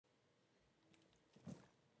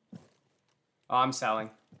Oh, I'm selling.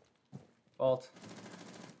 Vault.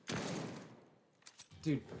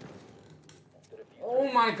 Dude. Oh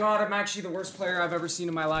my god, I'm actually the worst player I've ever seen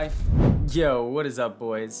in my life. Yo, what is up,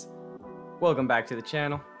 boys? Welcome back to the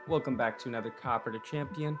channel. Welcome back to another Copper to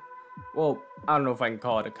Champion. Well, I don't know if I can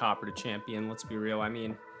call it a Copper to Champion, let's be real. I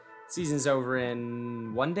mean, season's over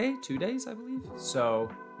in 1 day, 2 days, I believe. So,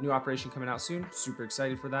 new operation coming out soon. Super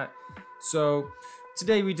excited for that. So,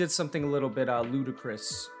 today we did something a little bit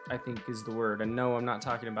ludicrous, I think is the word. And no, I'm not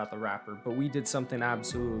talking about the rapper, but we did something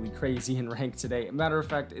absolutely crazy in ranked today. Matter of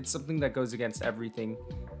fact, it's something that goes against everything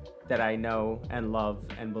that I know and love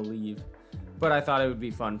and believe. But I thought it would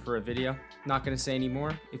be fun for a video. Not gonna say any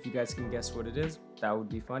more. If you guys can guess what it is, that would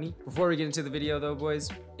be funny. Before we get into the video though, boys,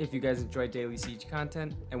 if you guys enjoy Daily Siege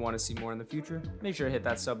content and want to see more in the future, make sure to hit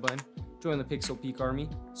that sub button, join the Pixel Peak Army,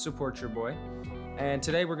 support your boy. And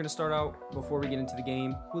today we're gonna start out, before we get into the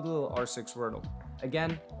game, with a little R6 Wordle.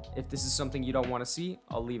 Again, if this is something you don't want to see,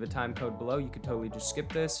 I'll leave a time code below. You could totally just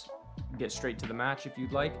skip this, get straight to the match if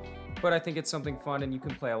you'd like. But I think it's something fun and you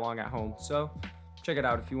can play along at home. So check it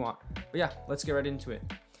out if you want. But yeah, let's get right into it.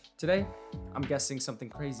 Today, I'm guessing something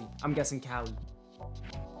crazy. I'm guessing Cali.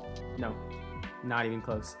 No, not even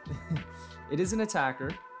close. It is an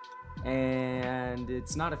attacker, and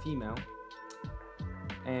it's not a female,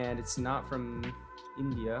 and it's not from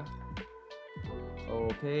India.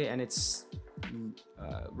 Okay, and it's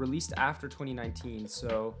released after 2019,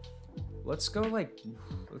 so let's go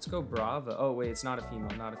Bravo. Oh wait, it's not a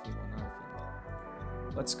female, not a female, not a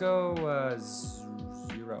female. Let's go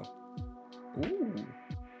 0. Ooh,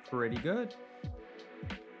 pretty good.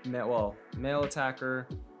 Male attacker,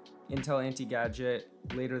 Intel anti-gadget,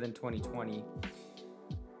 later than 2020.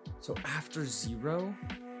 So after 0?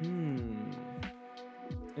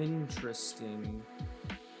 Interesting.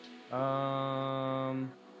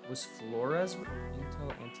 Was Flores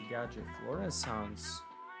Intel anti-gadget? Flores sounds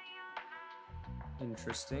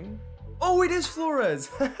interesting. Oh, it is Flores!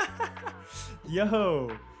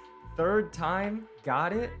 Yo, third time,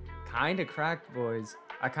 got it. Kinda cracked, boys.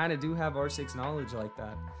 I kinda do have R6 knowledge like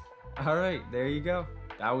that. Alright, there you go.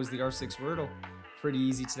 That was the R6 Wordle. Pretty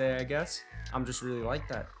easy today, I guess. I'm just really like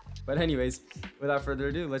that. But anyways, without further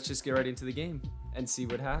ado, let's just get right into the game and see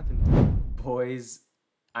what happened. Boys,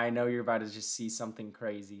 I know you're about to just see something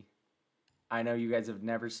crazy. I know you guys have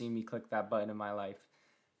never seen me click that button in my life.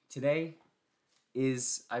 Today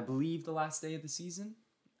is, I believe, the last day of the season.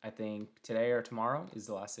 I think today or tomorrow is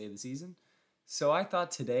the last day of the season. So I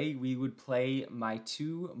thought today we would play my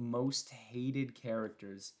 2 most hated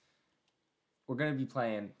characters. We're going to be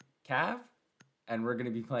playing Cav, and we're going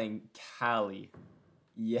to be playing Cali.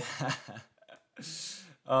 Yeah. This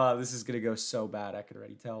is going to go so bad, I could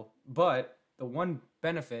already tell. But the one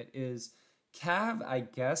benefit is Cav, I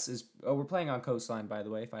guess, is... Oh, we're playing on Coastline, by the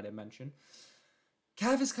way, if I didn't mention.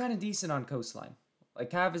 Cav is kind of decent on Coastline. Like,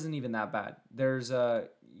 Cav isn't even that bad. There's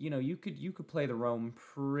you know, you could play the roam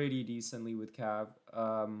pretty decently with Cav.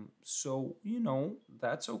 So, you know,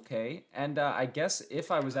 that's okay. And I guess if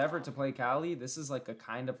I was ever to play Cali, this is like a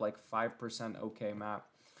kind of like 5% okay map.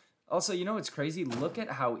 Also, you know what's crazy? Look at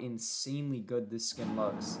how insanely good this skin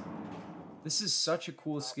looks. This is such a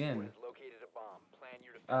cool skin.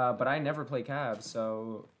 But I never play Cav,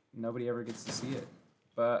 so nobody ever gets to see it.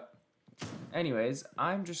 But anyways,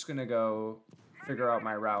 I'm just gonna go figure out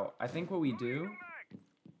my route. I think what we do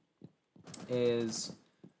is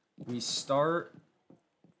we start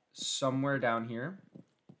somewhere down here,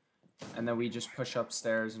 and then we just push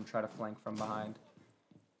upstairs and try to flank from behind.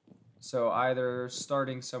 So either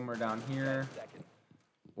starting somewhere down here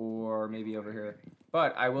or maybe over here.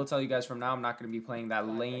 But I will tell you guys from now, I'm not going to be playing that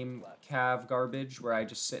lame Cav garbage where I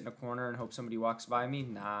just sit in a corner and hope somebody walks by me.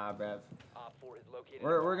 Nah, bruv.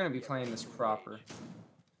 We're going to be playing this proper.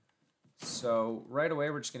 So right away,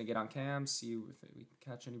 we're just going to get on cam, see if we can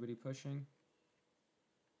catch anybody pushing.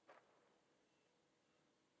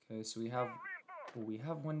 Okay, so we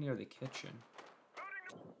have one near the kitchen.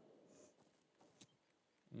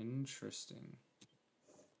 Interesting.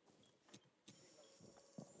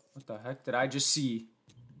 What the heck did I just see?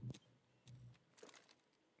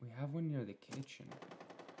 We have one near the kitchen.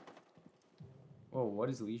 Whoa, what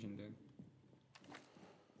is Legion doing?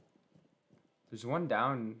 There's one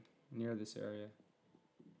down near this area.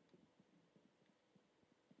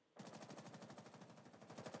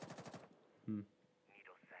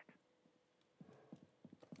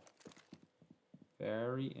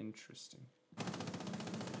 Very interesting.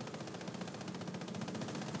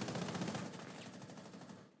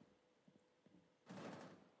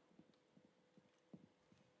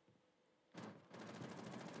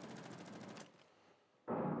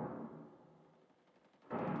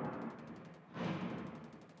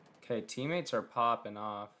 Okay, teammates are popping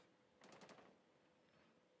off.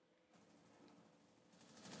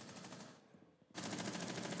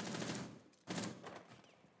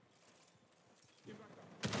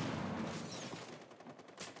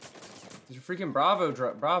 There's a freaking Bravo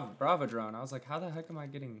drone. I was like, how the heck am I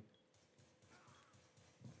getting...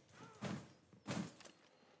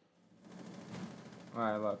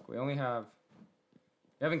 Alright, look, we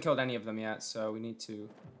haven't killed any of them yet, so we need to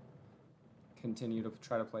continue to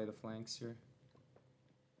try to play the flanks here.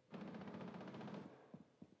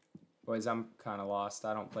 Boys, I'm kind of lost.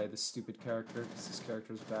 I don't play this stupid character because this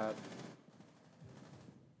character's bad.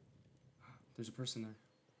 There's a person there.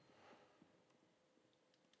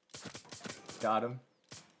 Got him.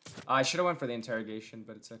 I should have went for the interrogation,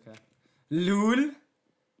 but it's okay. Lul!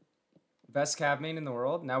 Best cab main in the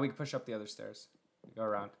world. Now we can push up the other stairs. Go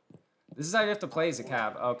around. This is how you have to play as a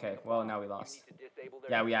cab. Okay, well, now we lost.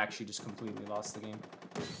 Yeah, we actually just completely lost the game.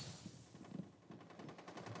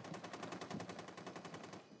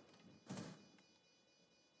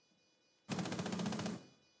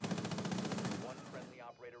 One friendly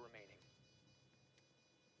operator remaining.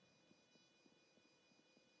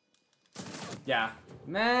 Yeah.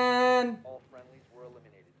 Man! All friendlies were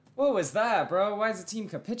eliminated. What was that, bro? Why is the team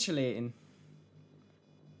capitulating?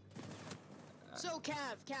 So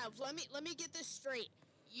Cav, let me get this straight.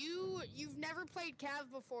 You've never played Cav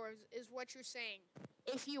before, is what you're saying.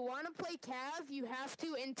 If you want to play Cav, you have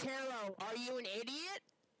to interro. Are you an idiot?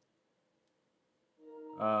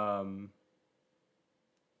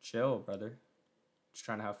 Chill, brother. Just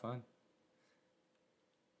trying to have fun.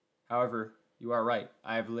 However, you are right.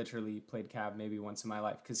 I have literally played Cab maybe once in my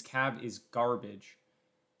life, because Cab is garbage.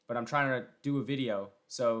 But I'm trying to do a video,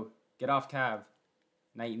 so get off Cab.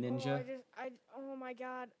 Night Ninja. Oh my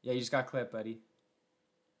god. Yeah, you just got clipped, buddy.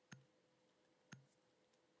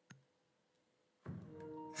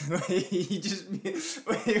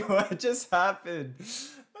 Wait, what just happened?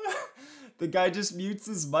 The guy just mutes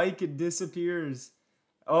his mic and disappears.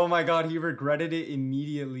 Oh my god, he regretted it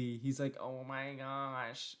immediately. He's like, oh my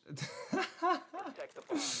gosh.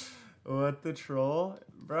 What the troll?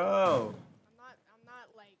 Bro. I'm not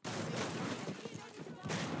like...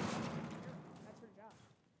 That's her job.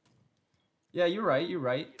 Yeah, you're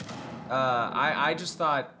right. I just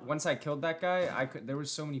thought once I killed that guy, there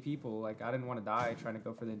was so many people, like I didn't want to die trying to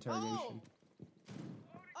go for the interrogation. Oh!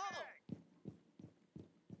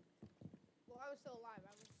 Well, I was still alive.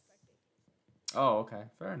 I was spectating. Oh, okay.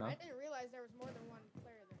 Fair enough. I didn't realize there was more than one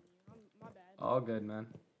player than you. My bad. All good, man.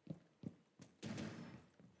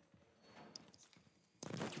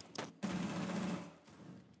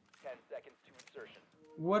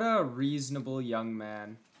 What a reasonable young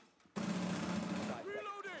man.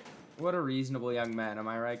 What a reasonable young man, am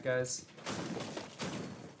I right, guys?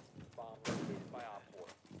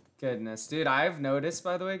 Goodness, dude, I've noticed,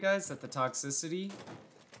 by the way, guys, that the toxicity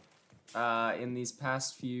in these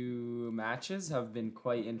past few matches have been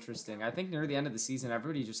quite interesting. I think near the end of the season,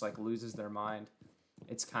 everybody just, like, loses their mind.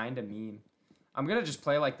 It's kind of mean. I'm gonna just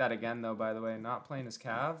play like that again, though, by the way. Not playing as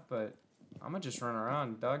Cav, but I'm gonna just run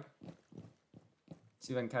around, Doug.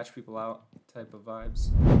 See if I can catch people out type of vibes.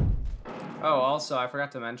 Oh, also, I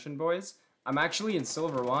forgot to mention, boys, I'm actually in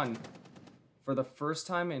Silver 1. For the first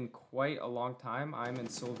time in quite a long time, I'm in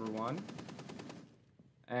Silver 1.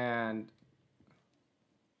 And...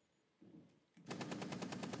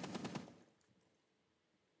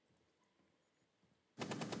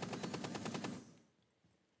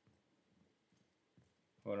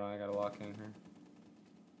 hold on, I gotta lock in here.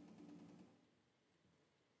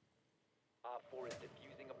 Op 4 is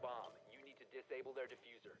defusing a bomb. You need to disable their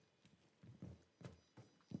diffuser.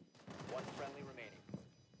 One friendly remaining.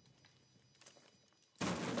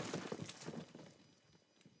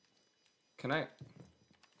 Can I...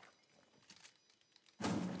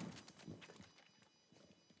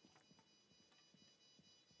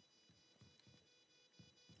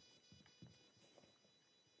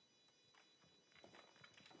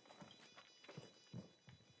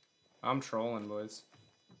 I'm trolling, boys.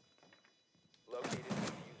 Located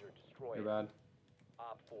diffuser destroyed. You're bad.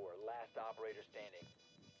 Op 4, last operator standing.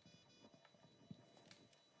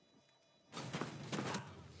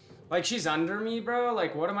 Like, she's under me, bro?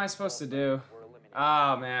 Like, what am I supposed to do?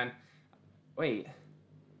 Oh, man. Wait.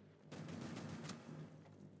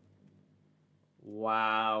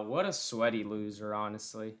 Wow, what a sweaty loser,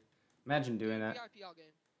 honestly. Imagine doing that.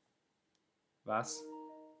 Vas?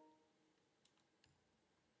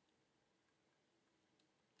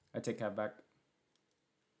 I take that back.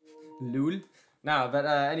 Lul? No, but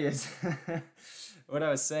anyways. What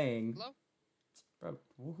I was saying. Hello? Bro,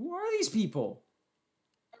 who are these people?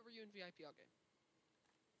 Why were you in VIP all game?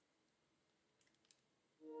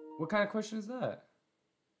 What kind of question is that?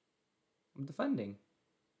 I'm defending.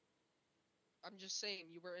 I'm just saying,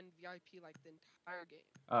 you were in VIP like the entire game.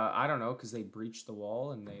 I don't know, because they breached the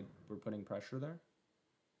wall and they were putting pressure there.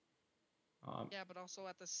 Yeah, but also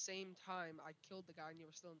at the same time, I killed the guy and you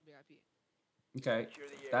were still in VIP. Okay,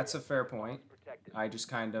 that's a fair point. I just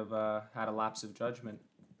kind of had a lapse of judgment.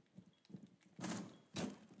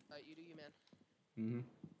 You do you, man. Mm-hmm.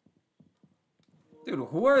 Dude,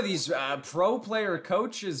 who are these pro player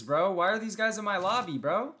coaches, bro? Why are these guys in my lobby,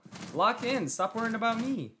 bro? Lock in. Stop worrying about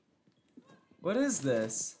me. What is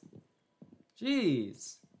this?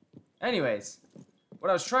 Jeez. Anyways, what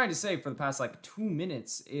I was trying to say for the past, like, 2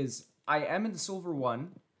 minutes is I am in Silver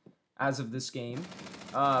 1 as of this game.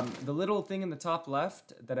 The little thing in the top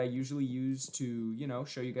left that I usually use to, you know,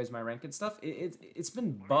 show you guys my rank and stuff, it's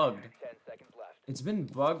been bugged. 10 seconds left. It's been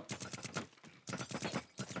bugged.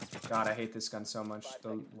 God, I hate this gun so much.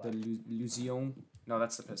 The Lusion. No,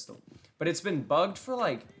 that's the pistol. But it's been bugged for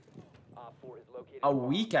like a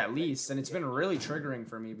week at least, and it's been really triggering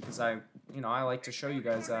for me because I like to show you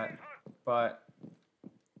guys that. But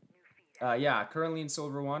yeah, currently in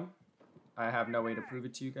Silver 1. I have no way to prove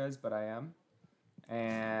it to you guys, but I am.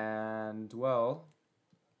 And well,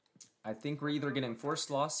 I think we're either getting forced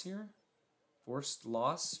loss here,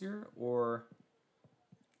 or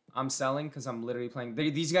I'm selling because I'm literally playing.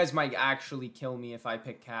 These guys might actually kill me if I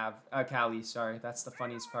pick Cali. Sorry, that's the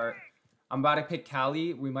funniest part. I'm about to pick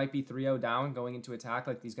Cali. We might be 3-0 down going into attack.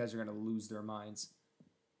 Like, these guys are going to lose their minds.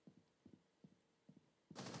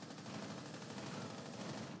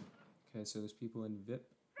 Okay, so there's people in VIP.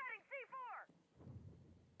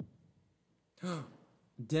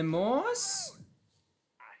 Demos?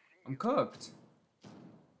 I'm cooked.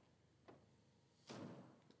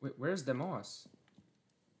 Wait, where's Demos?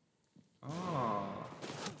 Oh.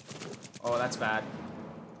 Oh, that's bad.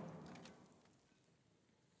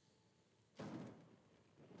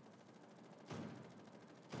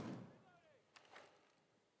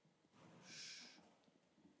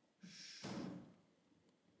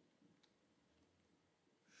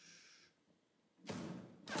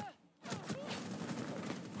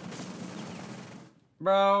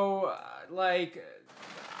 Bro, like...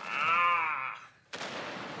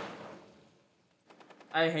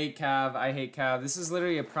 I hate Cav. I hate Cav. This is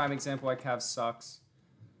literally a prime example why Cav sucks.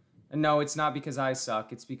 And no, it's not because I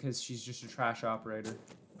suck. It's because she's just a trash operator.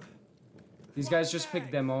 These guys just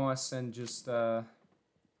picked Demos and just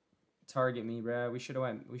target me, bruh. We should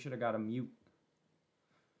have got a mute.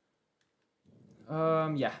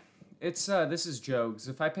 Yeah. It's this is jokes.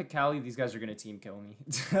 If I pick Cali, these guys are gonna team kill me.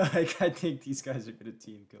 Like, I think these guys are gonna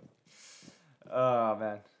team kill me. Oh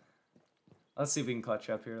man. Let's see if we can clutch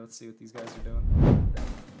up here. Let's see what these guys are doing.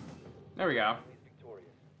 There we go.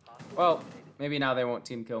 Well, maybe now they won't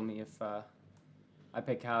team kill me if I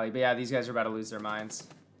pick Cali. But yeah, these guys are about to lose their minds.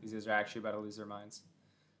 These guys are actually about to lose their minds.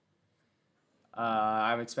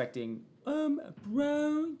 I'm expecting,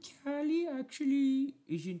 bro, Cali actually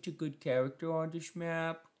isn't a good character on this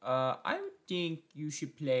map. I would think you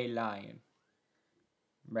should play Lion.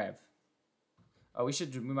 Rev. Oh,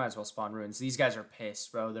 we might as well spawn ruins. These guys are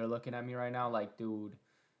pissed, bro. They're looking at me right now like, dude,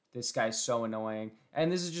 this guy's so annoying.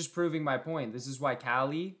 And this is just proving my point. This is why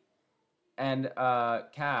Cali and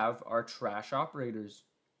Cav are trash operators.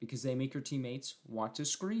 Because they make your teammates want to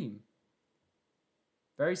scream.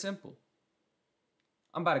 Very simple.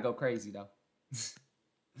 I'm about to go crazy, though.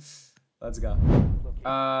 Let's go.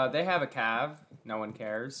 They have a Cav. No one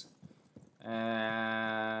cares.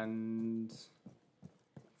 And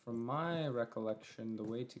from my recollection, the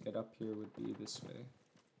way to get up here would be this way.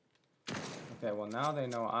 Okay, well, now they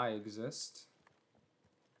know I exist.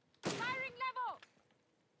 Firing level.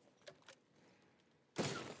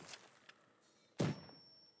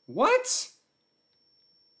 What?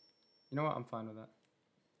 You know what? I'm fine with that.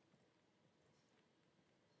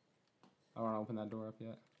 I don't want to open that door up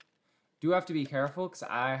yet. Do have to be careful, because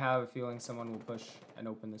I have a feeling someone will push and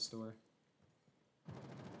open this door.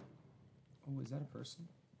 Oh, is that a person?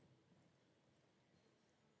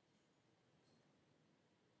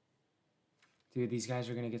 Dude, these guys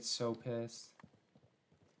are going to get so pissed.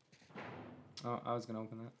 Oh, I was going to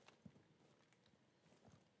open that.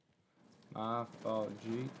 My fault, G.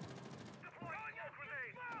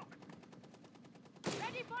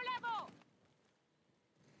 Ready for level.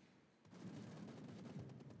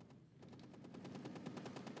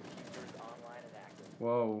 Online and active.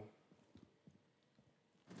 Whoa.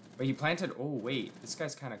 Wait, he planted... Oh, wait. This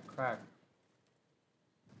guy's kind of cracked.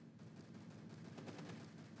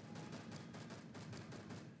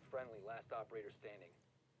 Friendly, last operator standing.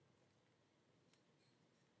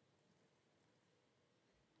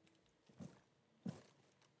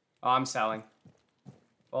 Oh, I'm selling.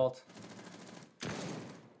 Vault.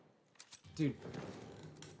 Dude.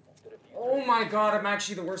 Oh my god, I'm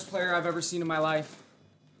actually the worst player I've ever seen in my life.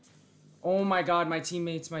 Oh my god, my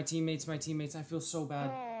teammates. I feel so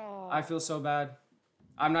bad. I feel so bad.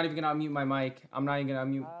 I'm not even gonna unmute my mic. I'm not even gonna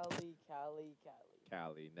unmute.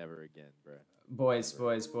 Cali, never again, bro. Boys.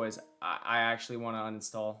 I actually want to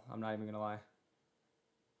uninstall. I'm not even gonna lie.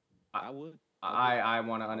 I would. I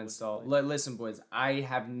want to uninstall. Listen, boys. I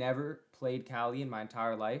have never played Cali in my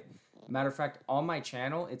entire life. Matter of fact, on my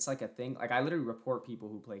channel, it's like a thing. Like, I literally report people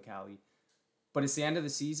who play Cali. But it's the end of the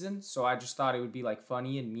season, so I just thought it would be, like,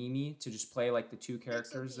 funny and memey to just play, like, the two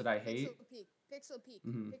characters that I hate. Pixel peak.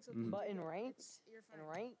 But in ranked? In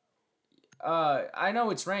ranked? I know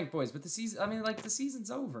it's ranked, boys, but the season, I mean, like, the season's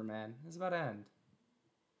over, man. It's about to end.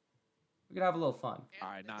 We could have a little fun.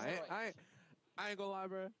 Alright, nah, I ain't gonna lie,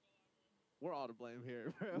 bro. We're all to blame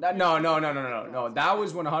here, bro. No. That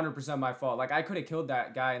was 100% my fault. Like, I could have killed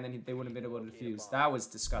that guy, and then they wouldn't have been able to defuse. That was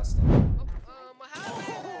disgusting. What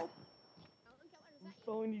happened? I'm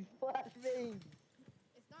throwing these flashbangs.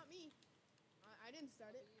 It's not me. I didn't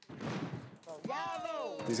start it. Oh,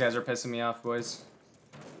 yeah, These guys are pissing me off, boys.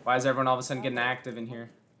 Why is everyone all of a sudden getting active in here?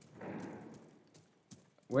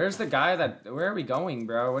 Where's the guy that... Where are we going,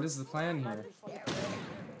 bro? What is the plan here?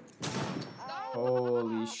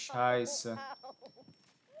 Holy scheisse.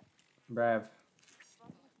 Brav.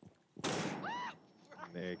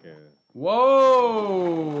 Nigga.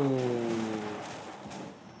 Whoa!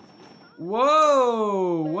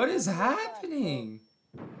 Whoa! What is happening?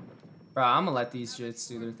 Bro, I'm gonna let these shits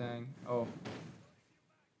do their thing. Oh. I'm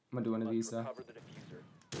gonna do one of these, though.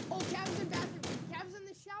 Oh, Cav's in bathroom. Cav's in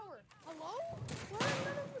the shower. Hello? What?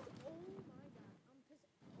 Oh my god. I'm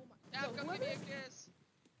pissed. Oh my. Cav, come give me a kiss.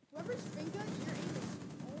 Whoever's finger, your aim is.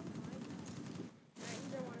 Oh my god. Alright, you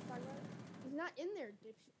don't want to talk about it? He's not in there,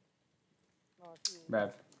 dipshit.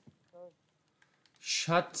 Brav.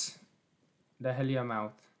 Shut the hell your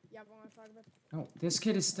mouth. Yeah, but I want to talk about it. No, this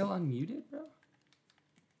kid is still unmuted, bro?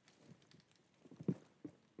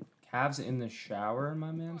 Cav's in the shower,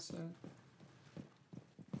 my man said.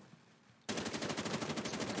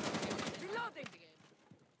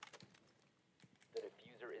 The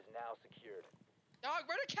diffuser is now secured. Dog,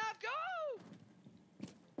 where did Cav go?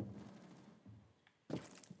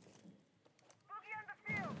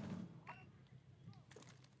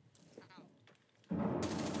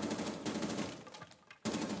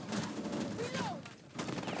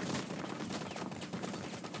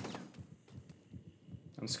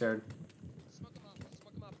 I'm scared. Smoke him up,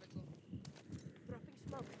 Pixel. Dropping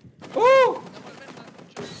smoke. Woo!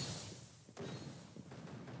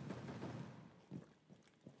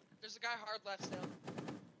 There's a guy hard left still.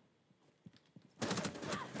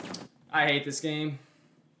 I hate this game.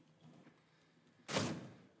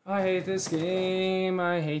 I hate this game.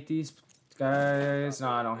 I hate these guys. No,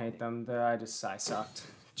 I don't hate them. I sucked.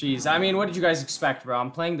 Jeez, I mean, what did you guys expect, bro? I'm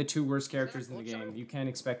playing the two worst characters in the game. You can't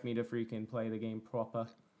expect me to freaking play the game proper.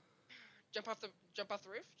 Jump off the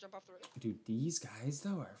roof. Dude, these guys,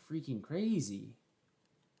 though, are freaking crazy.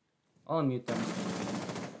 I'll unmute them.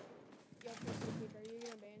 Yo, Pixel Peak, are you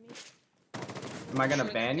gonna ban me? Am I gonna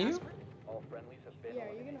ban you? All friendlies have been Yeah, are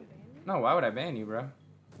you eliminated. gonna ban me? No, why would I ban you, bro?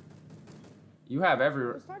 You have every...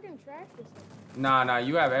 I was talking trash this time. Nah,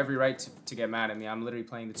 you have every right to get mad at me. I'm literally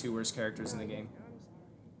playing the two worst characters in the game.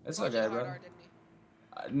 It's Told you okay, hard bro. R, didn't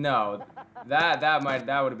he? No,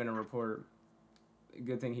 that would have been a report.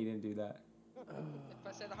 Good thing he didn't do that. If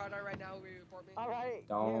I say the hard R right now, will you report me? Alright,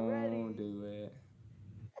 Don't do it.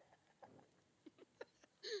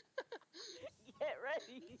 Get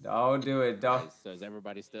ready. Don't do it. Don't. So is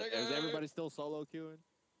everybody still solo queuing?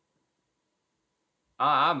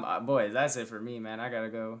 Boys, that's it for me, man. I gotta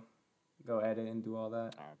go edit and do all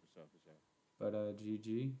that. Alright, for sure. But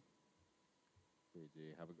GG.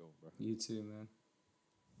 GG, have a good one, bro. You too, man.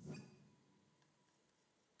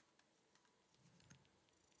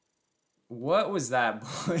 What was that,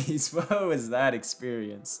 boys? What was that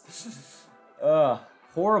experience?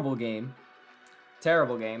 Horrible game.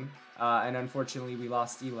 Terrible game. And unfortunately, we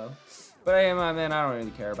lost Elo. But hey, my man, I don't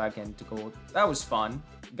really care about getting to gold. That was fun.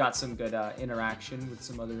 Got some good interaction with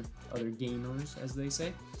some other gamers, as they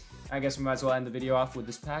say. I guess we might as well end the video off with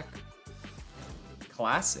this pack.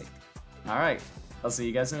 Classic. Alright, I'll see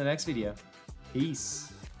you guys in the next video. Peace.